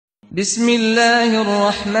بسم الله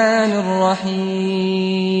الرحمن الرحيم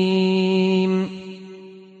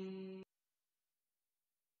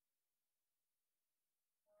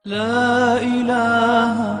لا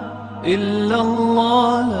إله إلا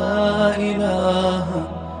الله لا إله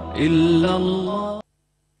إلا الله.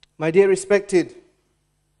 My dear respected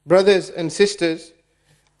brothers and sisters,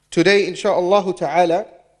 today insha'Allah ta'ala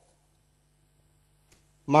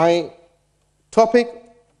my topic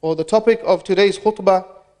or the topic of today's khutbah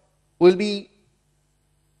will be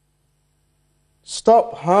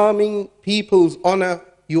stop harming people's honor,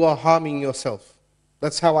 you are harming yourself.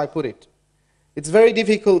 That's how I put it. It's very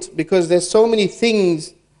difficult because there's so many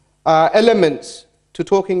things, elements to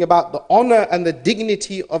talking about the honor and the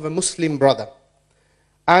dignity of a Muslim brother.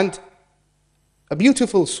 And a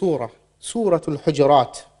beautiful surah, Surah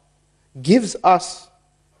Al-Hujurat, gives us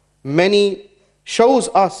shows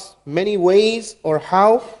us many ways or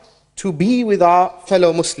how to be with our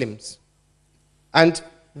fellow Muslims. And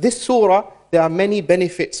this surah, there are many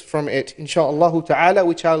benefits from it, insha'Allah ta'ala,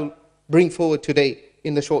 which I'll bring forward today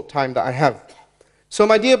in the short time that I have. So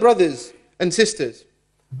my dear brothers and sisters,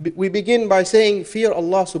 we begin by saying, fear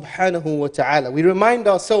Allah subhanahu wa ta'ala. We remind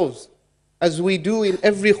ourselves, as we do in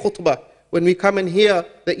every khutbah, when we come and hear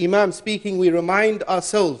the Imam speaking, we remind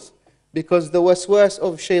ourselves, because the waswas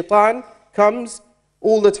of shaitan comes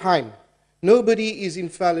all the time. Nobody is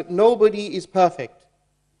infallible, nobody is perfect,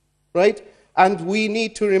 right? And we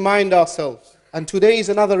need to remind ourselves. And today is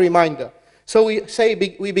another reminder. So we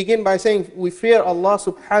begin by saying, we fear Allah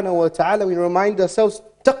subhanahu wa ta'ala, we remind ourselves,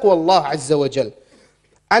 taqwa Allah azza wa jal.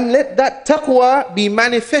 And let that taqwa be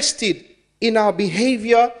manifested in our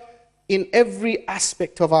behavior in every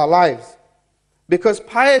aspect of our lives. Because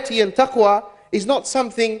piety and taqwa is not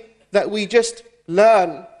something that we just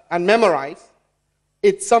learn and memorize.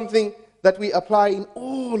 It's something that we apply in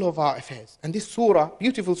all of our affairs. And this surah,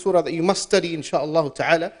 beautiful surah that you must study insha'Allah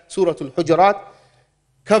ta'ala, Surah Al-Hujurat,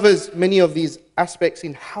 covers many of these aspects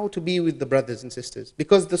in how to be with the brothers and sisters.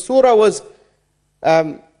 Because the surah was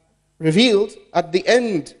revealed at the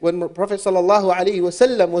end when Prophet sallallahu alaihi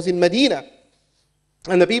wasallam was in Medina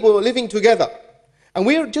and the people were living together. And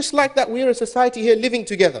we're just like that, we're a society here living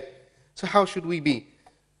together. So how should we be?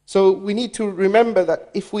 So we need to remember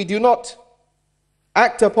that if we do not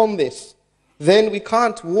act upon this, then we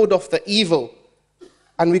can't ward off the evil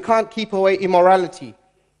and we can't keep away immorality.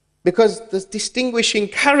 Because the distinguishing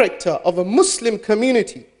character of a Muslim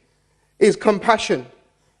community is compassion,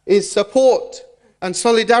 is support and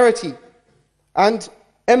solidarity and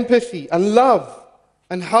empathy and love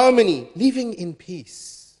and harmony, living in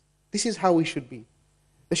peace. This is how we should be.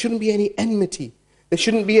 There shouldn't be any enmity. There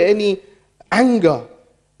shouldn't be any anger.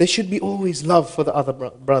 There should be always love for the other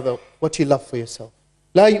brother, what you love for yourself.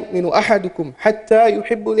 لا يؤمن أحدكم حتى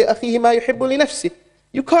يحب لأخيه ما يحب لنفسه.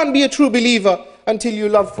 You can't be a true believer until you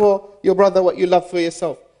love for your brother what you love for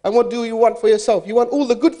yourself. And what do you want for yourself? You want all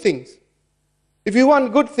the good things. If you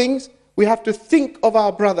want good things, we have to think of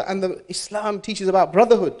our brother. And the Islam teaches about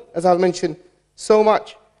brotherhood, as I'll mention so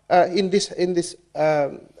much in this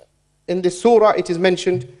surah. It is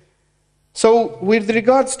mentioned. So, with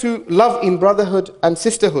regards to love in brotherhood and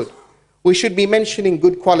sisterhood, we should be mentioning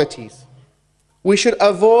good qualities. We should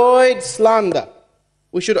avoid slander.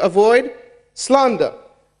 We should avoid slander.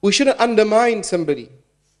 We shouldn't undermine somebody.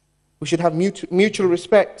 We should have mutual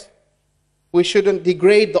respect. We shouldn't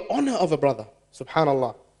degrade the honor of a brother.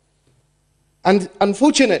 Subhanallah. And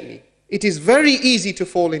unfortunately, it is very easy to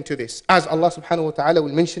fall into this. As Allah subhanahu wa ta'ala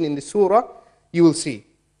will mention in the surah, you will see.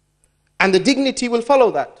 And the dignity will follow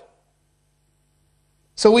that.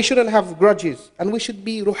 So we shouldn't have grudges. And we should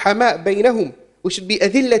be ruhama baynahum. We should be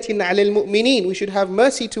adhillatin ala al-mu'mineen. We should have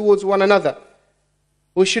mercy towards one another.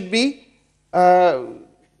 We should have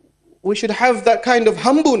that kind of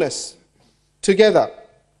humbleness together.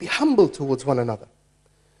 Be humble towards one another.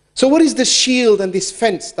 So what is the shield and this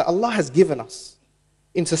fence that Allah has given us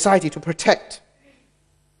in society to protect?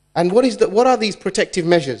 And what are these protective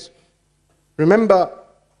measures? Remember,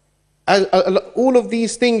 all of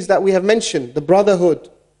these things that we have mentioned, the brotherhood,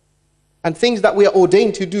 and things that we are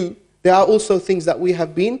ordained to do, there are also things that we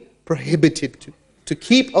have been prohibited to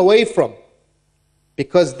keep away from.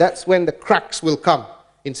 Because that's when the cracks will come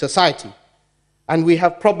in society. And we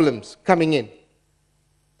have problems coming in.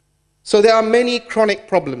 So there are many chronic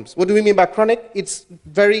problems. What do we mean by chronic? It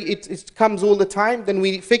comes all the time, then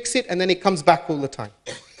we fix it, and then it comes back all the time.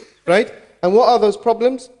 Right? And what are those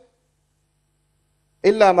problems?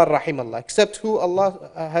 Illa man rahimallah, except who Allah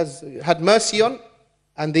has had mercy on.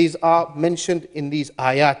 And these are mentioned in these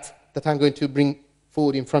ayat that I'm going to bring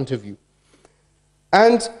forward in front of you.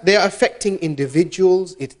 And they are affecting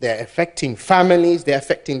individuals, they're affecting families, they're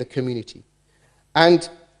affecting the community. And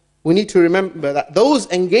we need to remember that those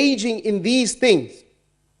engaging in these things,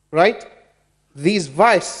 right, these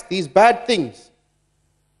vice, these bad things,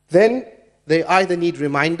 then they either need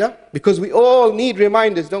reminder, because we all need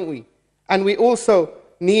reminders, don't we? And we also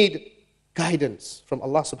need guidance from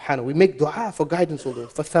Allah subhanahu. We make dua for guidance, for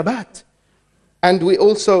thabat. And we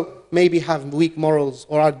also maybe have weak morals,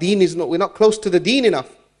 or our deen is not, we're not close to the deen enough.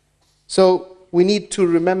 So we need to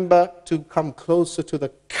remember to come closer to the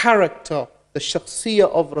character, the shakhsiyah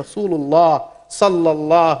of Rasulullah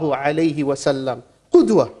sallallahu alayhi wasallam.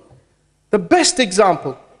 Qudwa, the best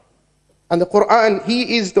example. And the Quran,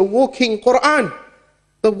 he is the walking Quran.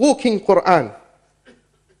 The walking Quran.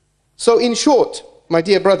 So in short, my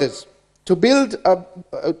dear brothers, to build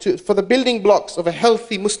for the building blocks of a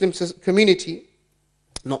healthy Muslim community,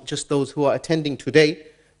 not just those who are attending today,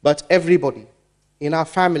 but everybody, in our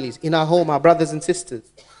families, in our home, our brothers and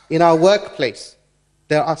sisters, in our workplace,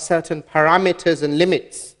 there are certain parameters and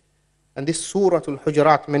limits. And this Surah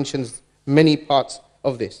Al-Hujurat mentions many parts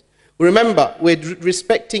of this. Remember, we're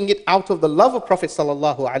respecting it out of the love of Prophet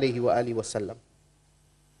sallallahu alaihi wasallam.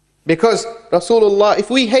 Because Rasulullah, if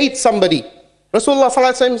we hate somebody, Rasulullah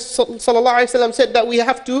sallallahu alaihi wasallam said that we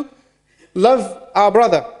have to love our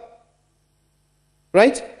brother.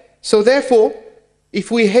 Right? So therefore, if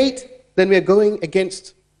we hate, then we are going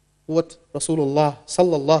against what Rasulullah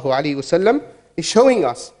sallallahu alaihi wasallam is showing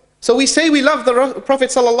us. So we say we love the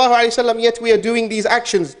Prophet sallallahu alaihi wasallam, yet we are doing these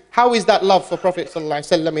actions. How is that love for Prophet sallallahu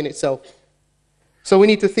alaihi wasallam in itself? So we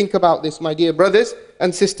need to think about this, my dear brothers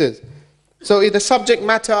and sisters. So the subject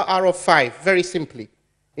matter are of 5, very simply,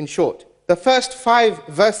 in short. The first 5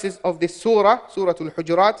 verses of this surah, Surah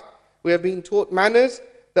Al-Hujurat, we have been taught manners,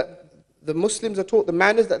 that the Muslims are taught the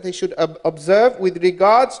manners that they should observe with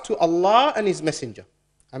regards to Allah and His Messenger.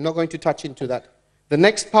 I'm not going to touch into that. The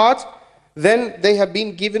next part, then they have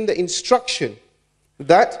been given the instruction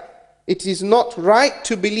that it is not right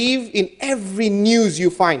to believe in every news you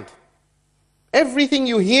find. Everything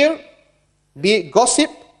you hear, be it gossip,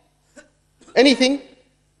 anything,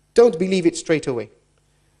 don't believe it straight away.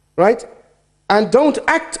 Right? And don't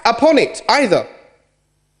act upon it either.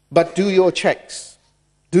 But do your checks.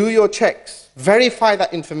 Do your checks. Verify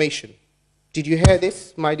that information. Did you hear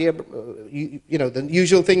this, my dear? You know, the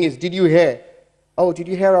usual thing is, did you hear? Oh, did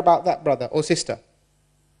you hear about that, brother or sister?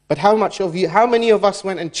 But how many of us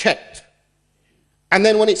went and checked? And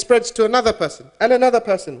then when it spreads to another person and another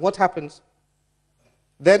person, what happens?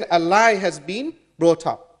 Then a lie has been brought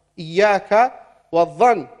up. Iyaka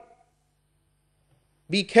wa-dhann.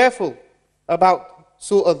 Be careful about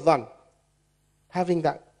su'u dhann, having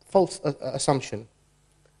that false assumption.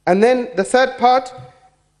 And then the third part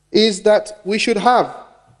is that we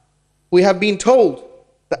have been told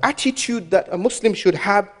the attitude that a Muslim should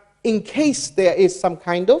have in case there is some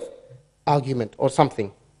kind of argument or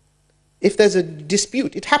something. If there's a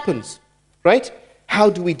dispute, it happens, right? How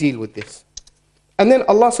do we deal with this? And then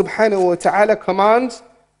Allah subhanahu wa ta'ala commands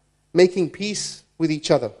making peace with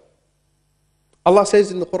each other. Allah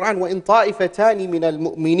says in the Quran, وَإِن طَائِفَتَانِ مِنَ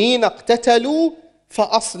الْمُؤْمِنِينَ اقْتَتَلُوا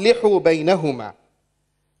فَأَصْلِحُوا بَيْنَهُمَا.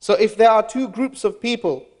 So if there are 2 groups of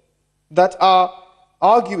people that are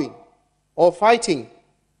arguing or fighting,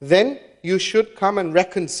 then you should come and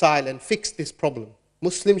reconcile and fix this problem.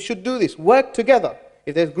 Muslims should do this, work together.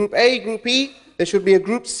 If there's group A, group E, there should be a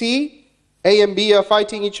group C. A and B are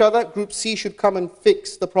fighting each other. Group C should come and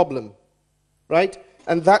fix the problem. Right?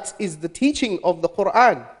 And that is the teaching of the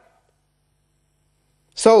Quran.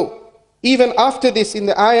 So, even after this, in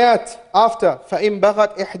the ayat, after فَإِن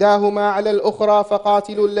بَغَتْ إِحْدَاهُمَا عَلَى الْأُخْرَى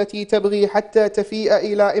فَقَاتِلُوا الَّتِي تَبْغِي حَتَّى تَفِيءَ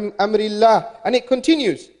إِلَى أَمْرِ اللَّهِ. And it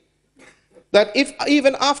continues. That if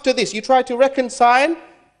even after this, you try to reconcile,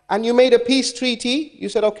 and you made a peace treaty, you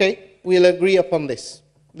said, okay, we'll agree upon this.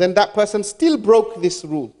 Then that person still broke this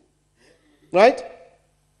rule. Right?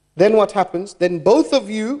 Then what happens? Then both of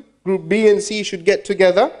you, group B and C, should get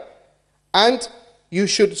together and you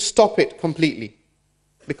should stop it completely.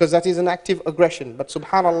 Because that is an active aggression. But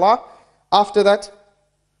subhanallah, after that,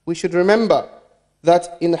 we should remember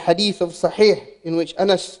that in the hadith of Sahih, in which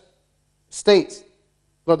Anas states,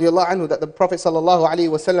 radiyallahu anhu, that the Prophet sallallahu alaihi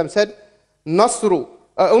wasallam said, Nasru,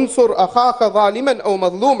 unsur akhaka zaliman aw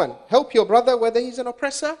madluman. Help your brother whether he's an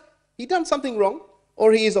oppressor, he done something wrong,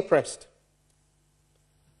 or he is oppressed.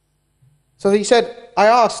 So he said, I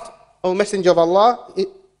asked, O Messenger of Allah,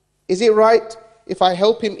 is it right if I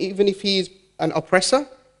help him even if he is an oppressor?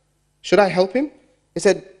 Should I help him? He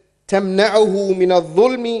said, تَمْنَعُهُ مِنَ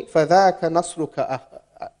الظُّلْمِ فَذَاكَ نَصْرُكَ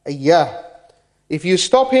إِيَّاهُ. If you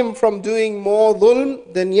stop him from doing more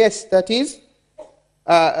dhulm, then yes, that is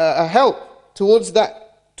a help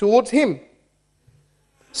towards him.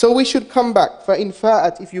 So we should come back. فَإِنْ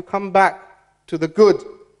فَاءَتْ, if you come back to the good,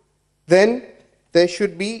 then there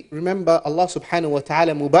should be, remember Allah subhanahu wa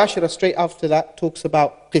ta'ala, mubashara straight after that talks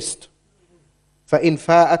about qist. فَإِنْ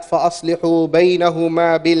فَاءَتْ فَأَصْلِحُوا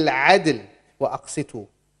بَيْنَهُمَا بِالْعَدْلِ وَأَقْسِطُوا.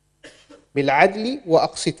 بِالْعَدْلِ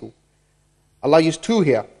وَأَقْسِطُوا. Allah used two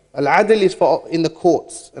here. Al-adl is for in the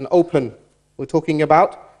courts and open. We're talking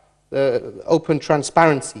about open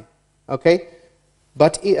transparency. Okay?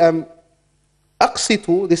 But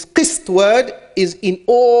aqsitu, this qist word, is in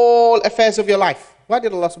all affairs of your life. Why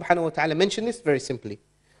did Allah subhanahu wa ta'ala mention this? Very simply.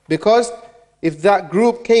 Because if that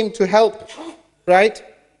group came to help, right,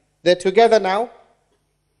 they're together now,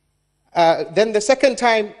 then the second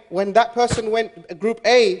time when that person went, group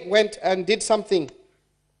A went and did something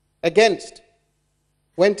against,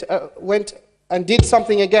 went and did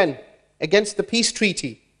something again against the peace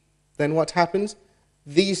treaty, then what happens?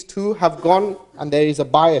 These two have gone and there is a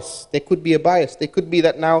bias. There could be a bias. There could be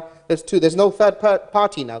that now there's two. There's no third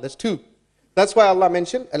party now. There's two. That's why Allah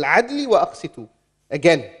mentioned al-adli wa aqsitu.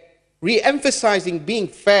 Again, re-emphasizing being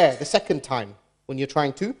fair the second time when you're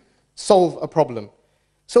trying to solve a problem.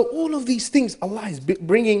 So all of these things Allah is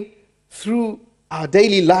bringing through our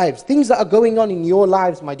daily lives. Things that are going on in your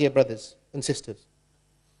lives, my dear brothers and sisters.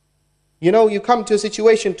 You know, you come to a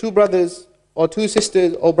situation, two brothers or two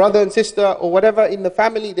sisters or brother and sister or whatever in the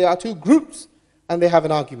family, there are two groups and they have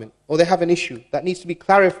an argument or they have an issue that needs to be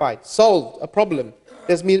clarified, solved, a problem.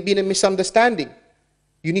 There's been a misunderstanding.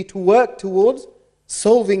 You need to work towards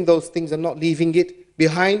solving those things and not leaving it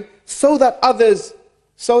behind so that others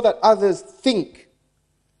think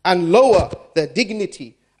and lower their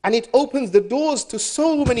dignity. And it opens the doors to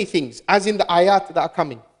so many things, as in the ayat that are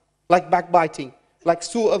coming, like backbiting, like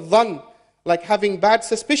su'u dhann, like having bad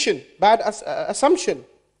suspicion, bad assumption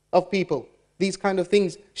of people. These kind of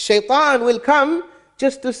things. Shaitan will come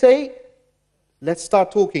just to say, let's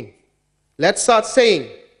start talking. Let's start saying,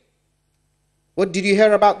 what did you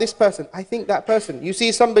hear about this person? I think that person. You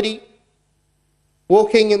see somebody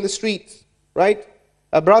walking in the streets, right?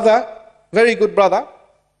 A brother, very good brother,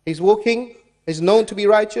 he's walking, is known to be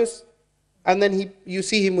righteous, and then you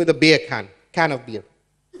see him with a can of beer.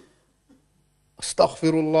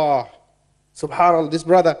 Astaghfirullah. Subhanallah, this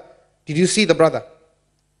brother, did you see the brother?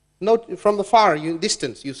 No, from the far,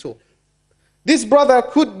 distance, you saw. This brother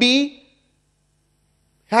could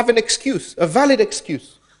have an excuse, a valid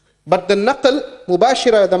excuse. But the naql,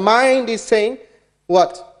 mubashira, the mind is saying,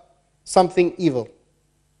 what? Something evil.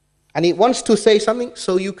 And it wants to say something,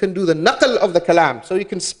 so you can do the naql of the kalam, so you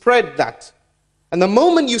can spread that. And the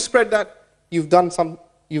moment you spread that, you've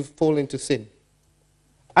fallen into sin.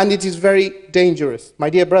 And it is very dangerous. My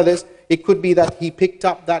dear brothers, it could be that he picked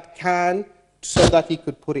up that can so that he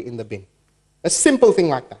could put it in the bin. A simple thing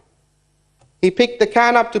like that. He picked the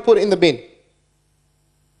can up to put it in the bin.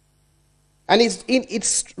 And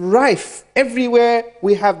it's rife. Everywhere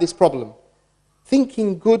we have this problem.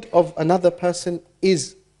 Thinking good of another person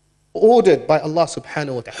is ordered by Allah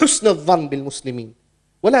subhanahu wa ta'ala. Husn al-dhann bil muslimin.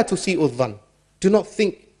 Wala tusi'u al-dhann. Do not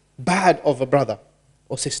think bad of a brother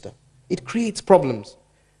or sister. It creates problems.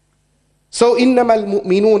 So, إِنَّمَا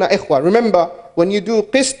الْمُؤْمِنُونَ إِخْوَةً. Remember, when you do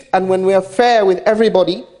qist and when we are fair with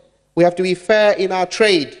everybody, we have to be fair in our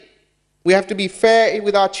trade. We have to be fair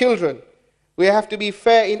with our children. We have to be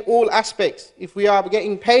fair in all aspects. If we are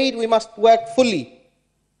getting paid, we must work fully.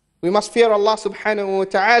 We must fear Allah subhanahu wa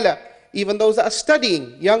ta'ala. Even those that are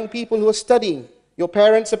studying, young people who are studying, your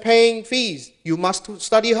parents are paying fees. You must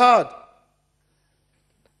study hard.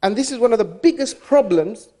 And this is one of the biggest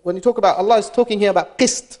problems when you talk about, Allah is talking here about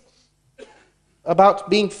qist. About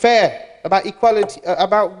being fair, about equality,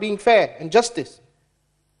 about being fair and justice.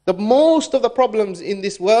 The most of the problems in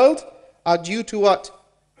this world are due to what?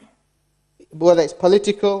 Whether it's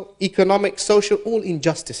political, economic, social, all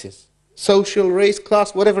injustices. Social, race,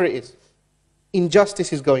 class, whatever it is.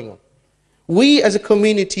 Injustice is going on. We as a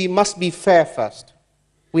community must be fair first.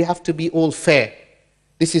 We have to be all fair.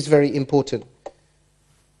 This is very important.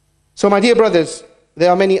 So my dear brothers, there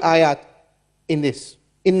are many ayat in this.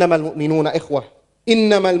 إِنَّمَا الْمُؤْمِنُونَ إِخْوَةً.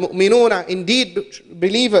 إِنَّمَا الْمُؤْمِنُونَ. Indeed,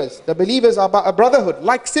 believers. The believers are about a brotherhood,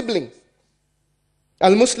 like siblings.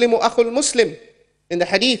 Al-Muslimu akhul Muslim. In the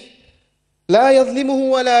hadith. لَا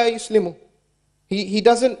يَظْلِمُهُ وَلَا يُسْلِمُهُ. He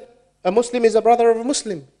doesn't, a Muslim is a brother of a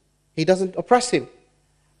Muslim. He doesn't oppress him.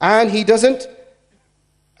 And he doesn't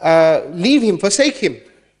leave him, forsake him.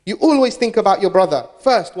 You always think about your brother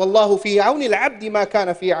first. وَاللَّهُ فِي عَوْنِ الْعَبْدِ مَا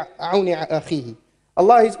كَانَ فِي عَوْنِ أَخِيهِ.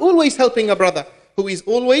 Allah is always helping a brother who is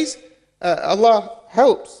always, Allah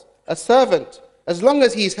helps a servant as long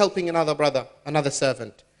as he is helping another brother, another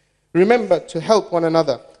servant. Remember to help one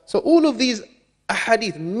another. So all of these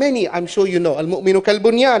ahadith, many I'm sure you know. Al-mu'minu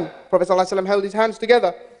kal-bunyan. Prophet ﷺ held his hands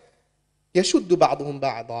together. يَشُدُّ بَعْضُهُمْ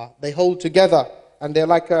بَعْضًا. They hold together and they're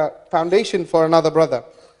like a foundation for another brother.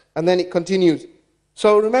 And then it continues.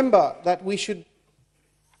 So remember that we should,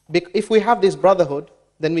 if we have this brotherhood,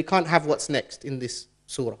 then we can't have what's next in this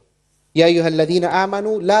surah. يَا أَيُّهَا الَّذِينَ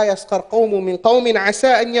آمَنُوا لَا يَسْخَرْ قَوْمٌ مِّن قَوْمٍ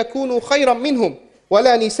عَسَىٰ أَن يَكُونُوا خَيْرًا مِّنْهُمْ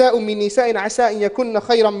وَلَا نِسَاءٌ مِّن نِسَاءٍ عَسَىٰ أَن يَكُنَّ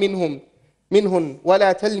خَيْرًا منهن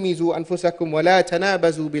وَلَا تَلْمِزُوا أَنفُسَكُمْ وَلَا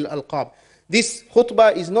تَنَابَزُوا بِالْأَلْقَابِ. This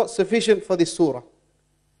khutbah is not sufficient for this surah.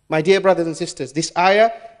 My dear brothers and sisters, this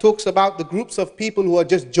ayah talks about the groups of people who are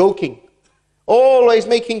just joking, always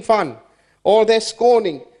making fun, or they're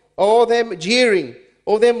scorning, or they're jeering,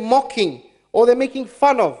 or they're mocking, or they're making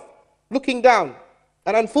fun of, looking down.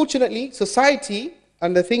 And unfortunately, society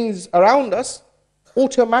and the things around us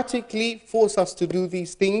automatically force us to do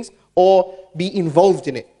these things or be involved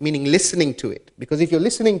in it, meaning listening to it. Because if you're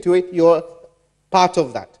listening to it, you're part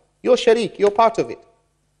of that. You're sharik, you're part of it.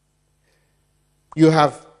 You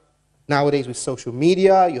have, nowadays with social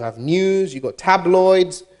media, you have news, you got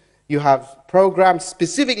tabloids, you have programs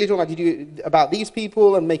specifically talking about these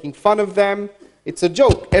people and making fun of them. It's a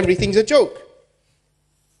joke. Everything's a joke.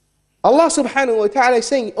 Allah subhanahu wa ta'ala is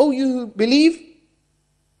saying, oh, you who believe,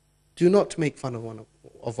 do not make fun of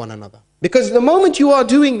one another. Because the moment you are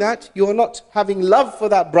doing that, you are not having love for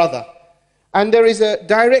that brother. And there is a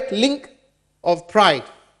direct link of pride.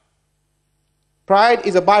 Pride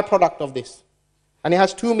is a byproduct of this. And it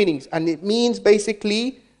has two meanings. And it means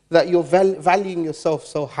basically that you're valuing yourself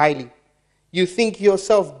so highly. You think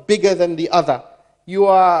yourself bigger than the other. You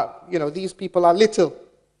are, these people are little.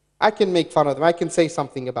 I can make fun of them. I can say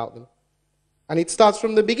something about them. And it starts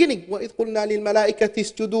from the beginning. وَإِذْ قُلْنَا لِلْمَلَائِكَةِ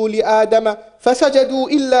اسْجُدُوا لِآدَمَ فَسَجَدُوا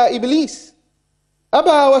إِلَّا إِبْلِيسَ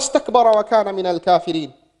أَبَى وَاسْتَكْبَرَ وَكَانَ مِنَ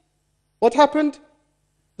الْكَافِرِينَ. What happened?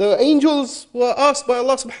 The angels were asked by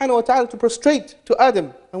Allah subhanahu wa ta'ala to prostrate to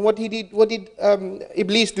Adam. And what did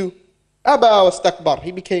Iblis do? أَبَى وَاسْتَكْبَرَ.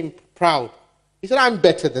 He became proud. He said, I'm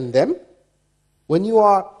better than them. When you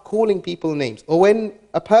are calling people names, or when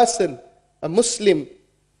a person, a Muslim,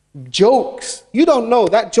 jokes, you don't know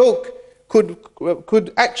that joke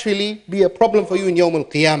could actually be a problem for you in Yawm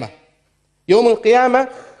al-Qiyamah. Yawm al-Qiyamah,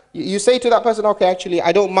 you say to that person, okay, actually,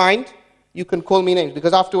 I don't mind, you can call me names.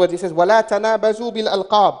 Because afterwards he says, وَلَا تَنَابَزُوا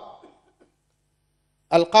بِالْأَلْقَابِ.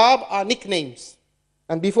 Alqab are nicknames.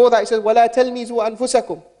 And before that it says, وَلَا تَلْمِزُوا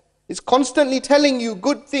أَنفُسَكُمْ. It's constantly telling you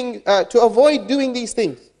good things, to avoid doing these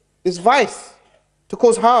things. This vice, to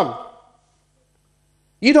cause harm.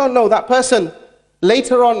 You don't know that person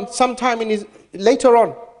later on, later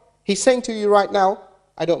on, he's saying to you right now,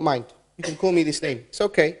 I don't mind. You can call me this name. It's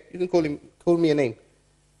okay. You can call me a name.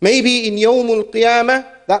 Maybe in Yawm al-Qiyamah,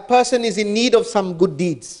 that person is in need of some good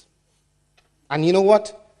deeds. And you know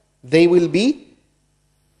what? They will be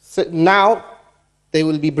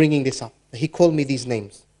bringing this up. He called me these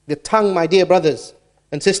names. The tongue, my dear brothers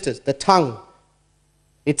and sisters, the tongue,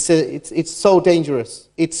 it's so dangerous.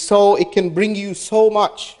 It can bring you so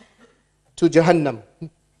much to Jahannam.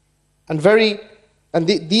 And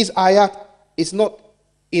these ayat is not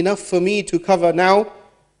enough for me to cover now,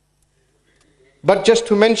 but just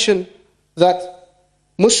to mention that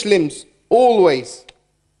Muslims always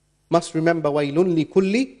must remember waylun li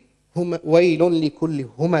kulli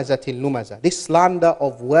humazatil lumaza. This slander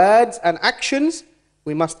of words and actions,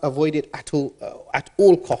 we must avoid it at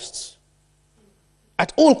all costs.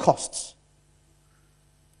 At all costs.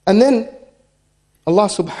 And then Allah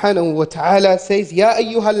subhanahu wa ta'ala says, يَا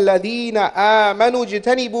أَيُّهَا الَّذِينَ آمَنُوا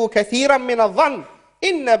اجْتَنِبُوا كَثِيرًا مِّنَ الظَّنِّ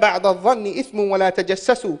إِنَّ بَعْضَ الظَّنِّ إِثْمٌ وَلَا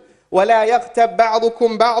تَجَسَّسُوا وَلَا يَغْتَبْ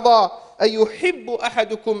بَعْضُكُمْ بَعْضًا أَيُحِبُّ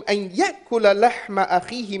أَحَدُكُمْ أَنْ يَأْكُلَ لَحْمَ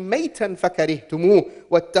أَخِيهِ مَيْتًا فَكَرِهْتُمُوهُ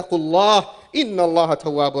وَاتَّقُوا اللَّهَ إِنَّ اللَّهَ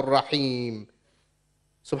تَوَّابٌ رَحِيمٌ.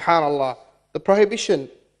 Subhanallah. The prohibition,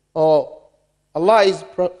 or Allah is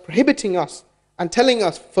prohibiting us and telling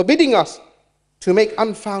us, forbidding us to make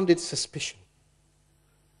unfounded suspicion.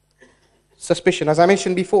 Suspicion, as I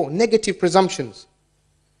mentioned before, negative presumptions.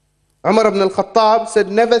 Umar ibn al-Khattab said,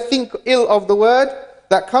 never think ill of the word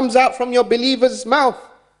that comes out from your believer's mouth,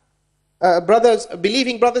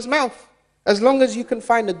 believing brother's mouth, as long as you can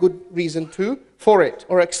find a good reason for it,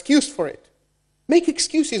 or excuse for it. Make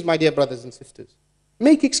excuses, my dear brothers and sisters.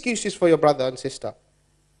 Make excuses for your brother and sister.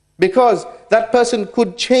 Because that person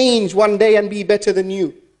could change one day and be better than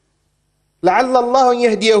you. لَعَلَّ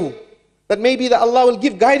اللَّهُ يَهْدِيَهُ. That maybe that Allah will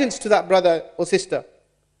give guidance to that brother or sister.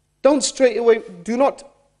 Don't straight away, do not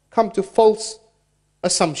come to false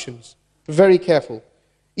assumptions. Very careful.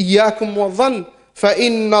 إِيَّاكُمْ وَالظَّنِّ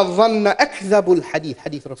فَإِنَّ الظَّنَّ أَكْذَبُ الْحَدِيثِ.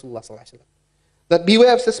 Hadith Rasulullah sallallahu alaihi wasallam. that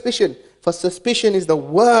beware of suspicion, for suspicion is the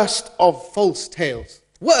worst of false tales.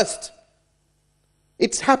 Worst.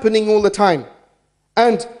 It's happening all the time.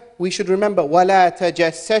 And we should remember, وَلَا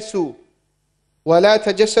تَجَسَّسُوا. وَلَا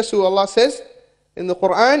تَجَسَّسُوا, Allah says in the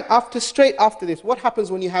Quran, straight after this. What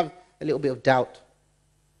happens when you have a little bit of doubt?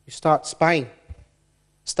 You start spying.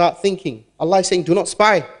 Start thinking. Allah is saying, do not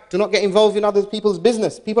spy. Do not get involved in other people's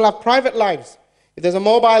business. People have private lives. If there's a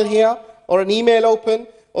mobile here, or an email open,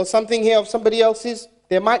 or something here of somebody else's,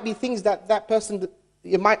 there might be things that person,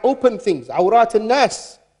 you might open things. Awrat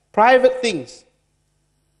al-nas, private things.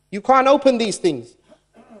 You can't open these things.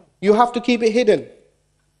 You have to keep it hidden.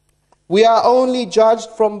 We are only judged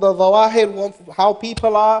from the zawahir, how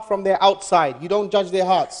people are from their outside. You don't judge their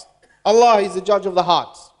hearts. Allah is the judge of the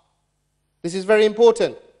hearts. This is very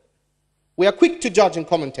important. We are quick to judge and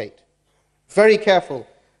commentate. Very careful.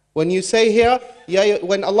 When you say here,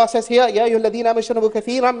 when Allah says here, يَا أَيُّهَا الَّذِينَ آمَنُوا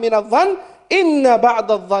كَثِيرًا مِنَ الظَّنِّ إِنَّ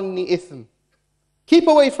بَعْضَ الظَّنِّ إِثْمٌ. Keep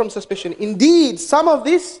away from suspicion. Indeed, some of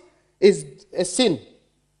this is a sin,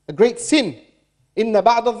 a great sin. إِنَّ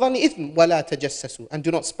بَعْضَ الظَّنِّ إِثْمٌ وَلَا تَجَسَّسُوا. And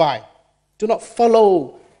do not spy. Do not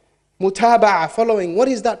follow. Mutaba'a, following. What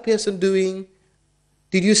is that person doing?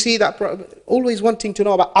 Did you see that? Always wanting to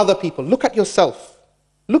know about other people. Look at yourself.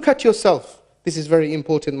 Look at yourself. This is very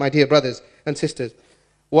important, my dear brothers and sisters.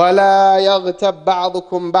 وَلَا يَغْتَبْ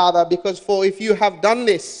بَعْضُكُمْ بَعْضًا. Because for if you have done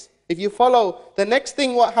this, if you follow, the next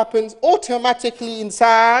thing what happens, automatically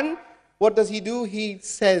insan, what does he do? He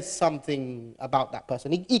says something about that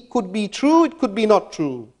person. It could be true, it could be not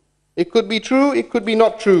true. It could be true, it could be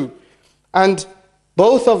not true. And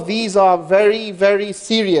both of these are very, very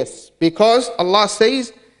serious, because Allah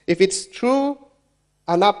says, if it's true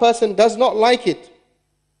and that person does not like it,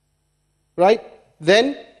 right,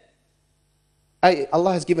 then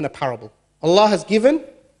Allah has given a parable. Allah has given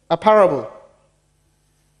a parable.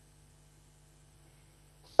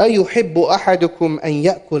 أَيُحِبُّ أَحَدُكُمْ أَنْ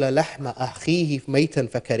يَأْكُلَ لَحْمَ أَخِيهِ مَيْتًا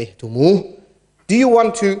فَكَرِهْتُمُوهُ. Do you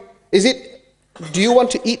want to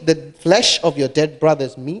eat the flesh of your dead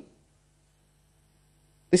brother's meat?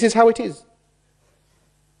 This is how it is.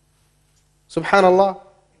 Subhanallah.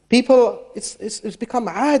 People, it's become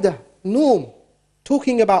aada, norm,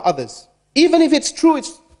 talking about others. Even if it's true,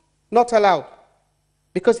 it's not allowed.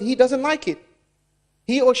 Because he doesn't like it.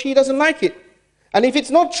 He or she doesn't like it. And if it's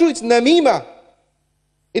not true, it's namima.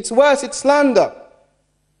 It's worse, it's slander.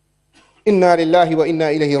 Inna lillahi wa inna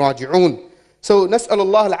ilayhi raji'un. So,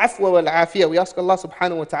 nas'alullah al-afwa wal-afiyah. We ask Allah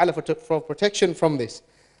subhanahu wa ta'ala for protection from this.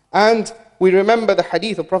 And we remember the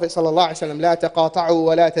hadith of Prophet sallallahu alaihi wasallam, لا تقاطعوا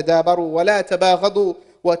ولا تدابروا ولا تباغضوا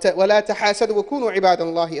ولا تحاسدوا وكونوا عباد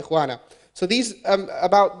الله إخوانا. So these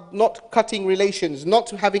about not cutting relations, not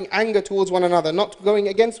having anger towards one another, not going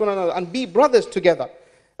against one another, and be brothers together.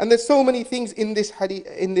 And there's so many things in this hadith,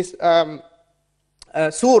 in this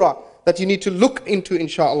surah that you need to look into,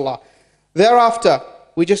 inshallah. Thereafter,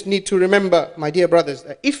 we just need to remember, my dear brothers,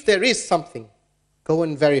 that if there is something, go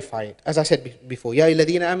and verify it. As I said before, يَا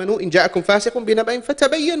الَّذِينَ آمَنُوا إِنْ جَاءَكُمْ فَاسِقٌ بِنَبَإٍ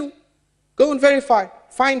فَتَبَيَّنُوا. Go and verify,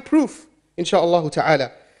 find proof, inshallah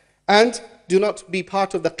ta'ala. And do not be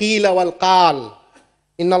part of the قِيلَ وَالْقَالِ.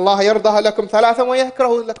 إِنَّ اللَّهَ يَرْضَهَ لَكُمْ ثَلَاثًا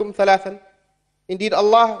وَيَكْرَهُ لَكُمْ ثَلَاثًا. Indeed,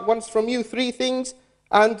 Allah wants from you 3 things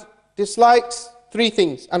and dislikes 3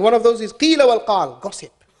 things. And one of those is قِيلَ وَالْقَالِ,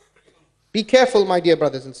 gossip. Be careful, my dear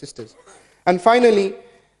brothers and sisters. And finally,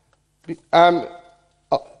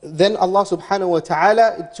 then Allah subhanahu wa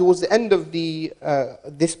ta'ala, towards the end of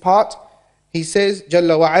this part, He says,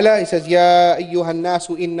 Jalla wa ala, He says, Ya ayyuhan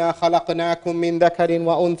nasu inna khalaqnakum min dhakarin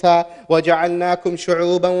wa untha wa ja'alnakum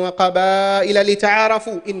shu'uban wa qabaila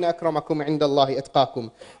lita'arafu inna akramakum inda Allahi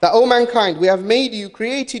atqakum. That, O mankind, we have made you,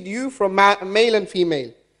 created you from male and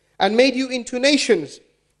female, and made you into nations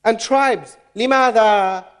and tribes.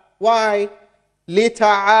 Limadha? Why?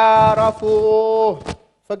 Lita'arafu.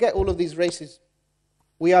 Forget all of these races.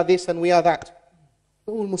 We are this and we are that.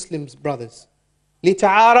 All Muslims, brothers.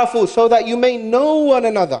 لِتَعَارَفُوا, so that you may know one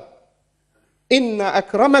another. إِنَّ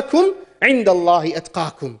أَكْرَمَكُمْ عِنْدَ اللَّهِ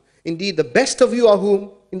أَتْقَاكُمْ. Indeed, the best of you are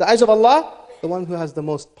whom? In the eyes of Allah, the one who has the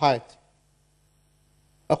most piety.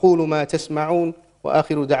 أقول ما تسمعون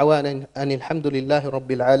وآخر دعوانا أن الحمد لله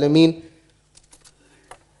رب العالمين.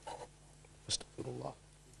 أستغفر الله.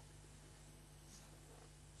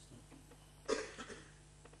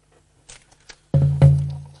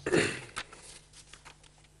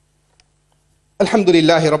 الحمد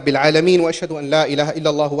لله رب العالمين وأشهد أن لا إله إلا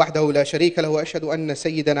الله وحده لا شريك له وأشهد أن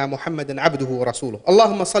سيدنا محمدا عبده ورسوله.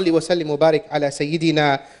 اللهم صل وسلم وبارك على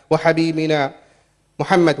سيدنا وحبيبنا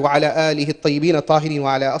محمد وعلى آله الطيبين الطاهرين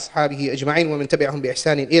وعلى أصحابه أجمعين ومن تبعهم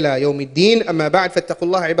بإحسان إلى يوم الدين. أما بعد، فاتقوا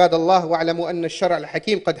الله عباد الله واعلموا أن الشرع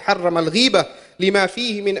الحكيم قد حرم الغيبة لما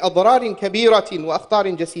فيه من أضرار كبيرة وأخطار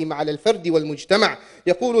جسيمة على الفرد والمجتمع.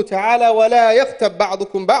 يقول تعالى: ولا يغتب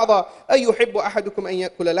بعضكم بعضا أيحب أحدكم أن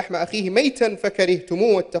يأكل لحم أخيه ميتا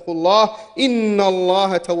فكرهتموه واتقوا الله إن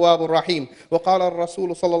الله تواب رحيم. وقال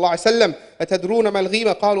الرسول صلى الله عليه وسلم: أتدرون ما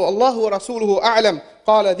الغيبة؟ قالوا: الله ورسوله أعلم.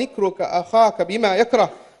 قال: ذكرك أخاك بما يكره.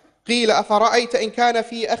 قيل: أفرأيت إن كان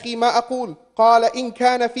في أخي ما أقول؟ قال: إن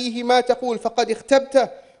كان فيه ما تقول فقد اغتبته،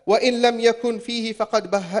 وإن لم يكن فيه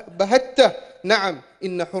فقد بهته. نعم،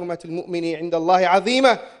 إن حرمة المؤمن عند الله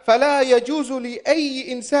عظيمة، فلا يجوز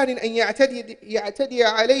لأي إنسان أن يعتدي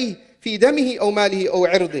عليه في دمه أو ماله أو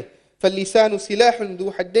عرضه. فاللسان سلاح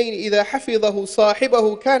ذو حدين، إذا حفظه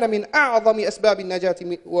صاحبه كان من أعظم أسباب النجاة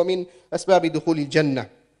ومن أسباب دخول الجنة.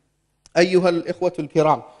 أيها الإخوة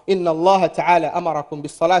الكرام، إن الله تعالى أمركم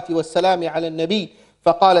بالصلاة والسلام على النبي،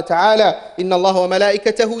 فقال تعالى: إن الله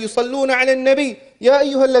وملائكته يصلون على النبي يا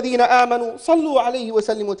أيها الذين آمنوا صلوا عليه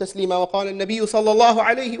وسلموا تسليما. وقال النبي صلى الله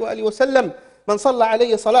عليه وآله وسلم: من صلى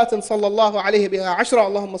علي صلاة صلى الله عليه بها 10.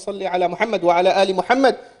 اللهم صل على محمد وعلى آل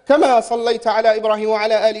محمد كما صليت على إبراهيم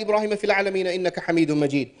وعلى آل إبراهيم في العالمين إنك حميد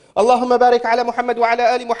مجيد. اللهم بارك على محمد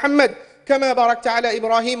وعلى آل محمد كما باركت على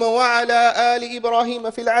إبراهيم وعلى آل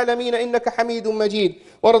إبراهيم في العالمين إنك حميد مجيد.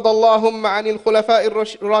 وارض اللهم عن الخلفاء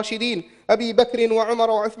الراشدين أبي بكر وعمر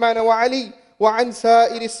وعثمان وعلي، وعن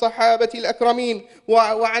سائر الصحابة الأكرمين،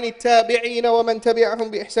 وعن التابعين ومن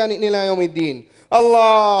تبعهم بإحسان إلى يوم الدين.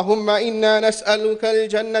 اللهم إنا نسألك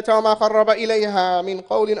الجنة وما قرب إليها من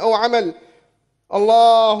قول أو عمل.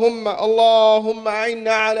 اللهم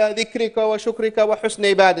أعنا على ذكرك وشكرك وحسن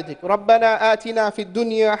عبادتك. ربنا آتنا في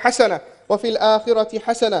الدنيا حسنة وفي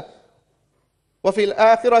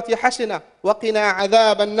الآخرة حسنة وقنا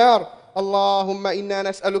عذاب النار. اللهم إنا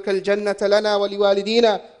نسألك الجنة لنا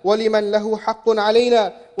ولوالدينا ولمن له حق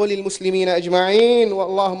علينا وللمسلمين أجمعين.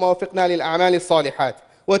 واللهم وفقنا للأعمال الصالحات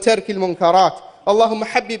وترك المنكرات. اللهم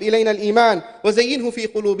حبب إلينا الإيمان وزينه في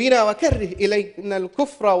قلوبنا، وكره إلينا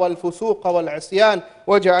الكفر والفسوق والعصيان،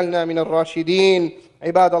 واجعلنا من الراشدين.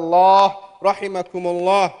 عباد الله رحمكم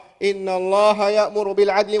الله، إن الله يأمر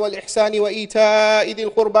بالعدل والإحسان وإيتاء ذي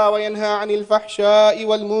القربى وينهى عن الفحشاء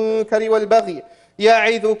والمنكر والبغي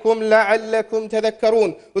يعظكم لعلكم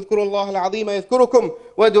تذكرون. اذكروا الله العظيم يذكركم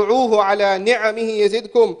وادعوه على نعمه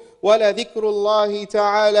يزدكم، ولذكر الله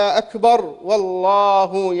تعالى أكبر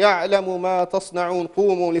والله يعلم ما تصنعون.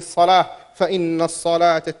 قوموا للصلاة فإن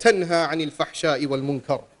الصلاة تنهى عن الفحشاء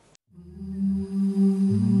والمنكر.